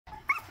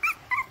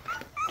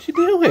What you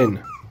doing?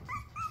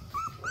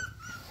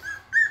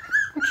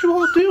 What you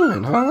all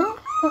doing, huh?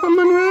 Huh,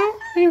 Monroe?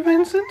 Hey,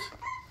 Vincent?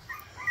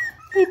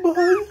 Hey, boy?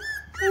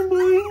 Hey,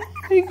 boy?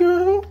 Hey,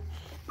 girl?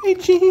 Hey,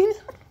 Jean?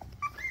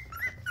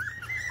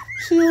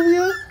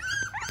 Sylvia?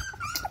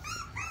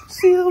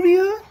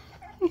 Sylvia?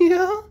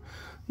 Yeah?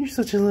 You're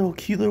such a little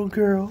cute little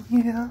girl,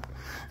 yeah.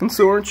 And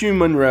so aren't you,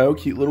 Monroe?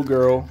 Cute little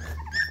girl.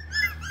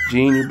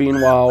 Jean, you're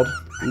being wild.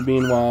 You're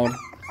being wild.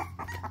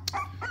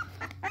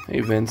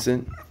 Hey,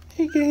 Vincent.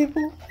 Hey,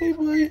 Gable. Hey,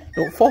 boy.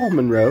 Don't fall,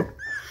 Monroe.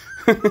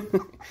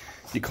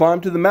 You climb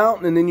to the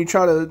mountain and then you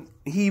try to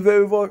heave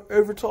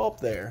over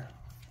top there.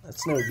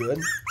 That's no good.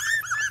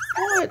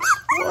 What?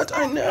 What?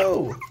 I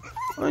know.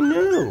 I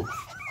know.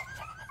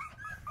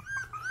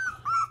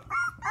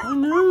 I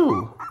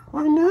know.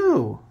 I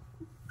know.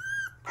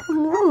 I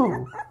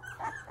know.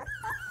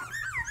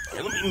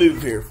 Hey, let me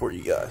move here for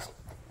you guys.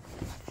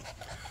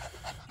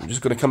 You're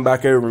just going to come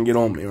back over and get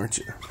on me, aren't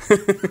you?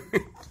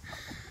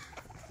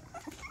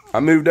 I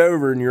moved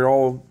over and you're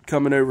all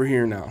coming over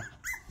here now.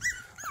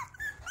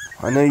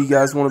 I know you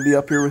guys want to be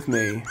up here with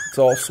me. It's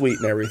all sweet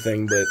and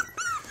everything, but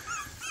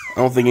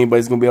I don't think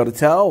anybody's going to be able to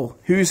tell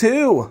who's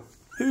who.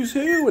 Who's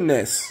who in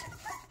this?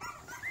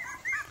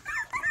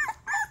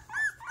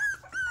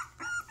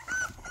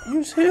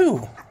 Who's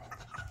who?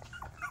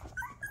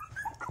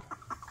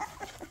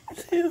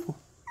 Who's who?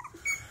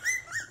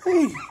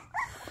 Hey.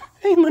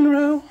 Hey,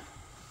 Monroe.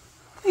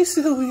 Hey,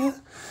 Sylvia.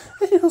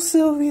 Hey, little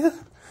Sylvia.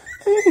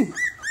 Hey.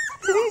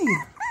 Hey.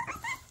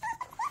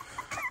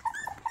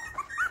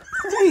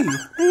 Hey.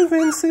 Hey,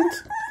 Vincent.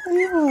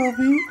 Hey,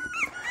 Bobby.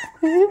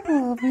 Hey,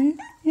 Bobby.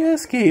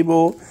 Yes,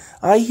 Cable.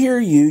 I hear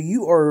you.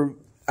 You are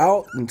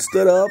out and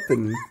stood up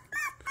and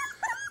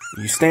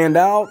you stand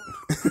out.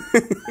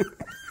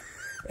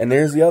 And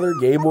there's the other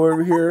Gable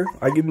over here.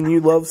 I giving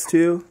you loves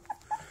too.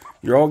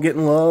 You're all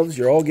getting loves.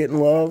 You're all getting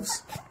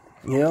loves.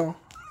 Yeah.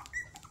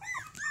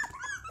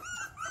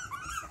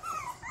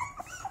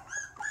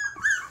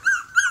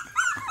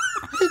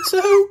 It's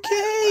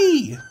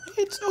okay.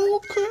 It's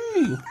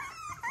okay.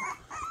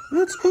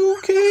 It's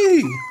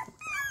okay.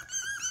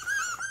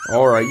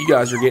 Alright, you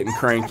guys are getting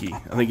cranky.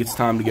 I think it's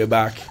time to go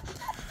back.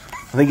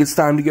 I think it's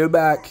time to go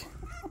back.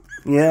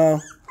 Yeah.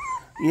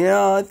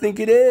 Yeah, I think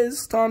it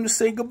is. Time to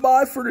say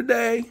goodbye for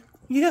today.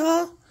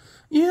 Yeah.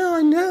 Yeah,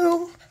 I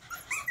know.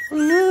 I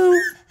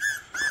know.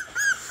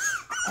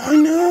 I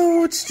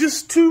know. It's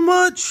just too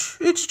much.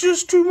 It's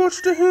just too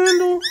much to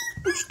handle.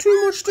 It's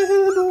too much to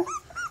handle.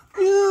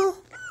 Yeah.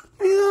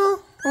 Yeah.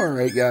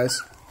 Alright,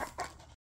 guys.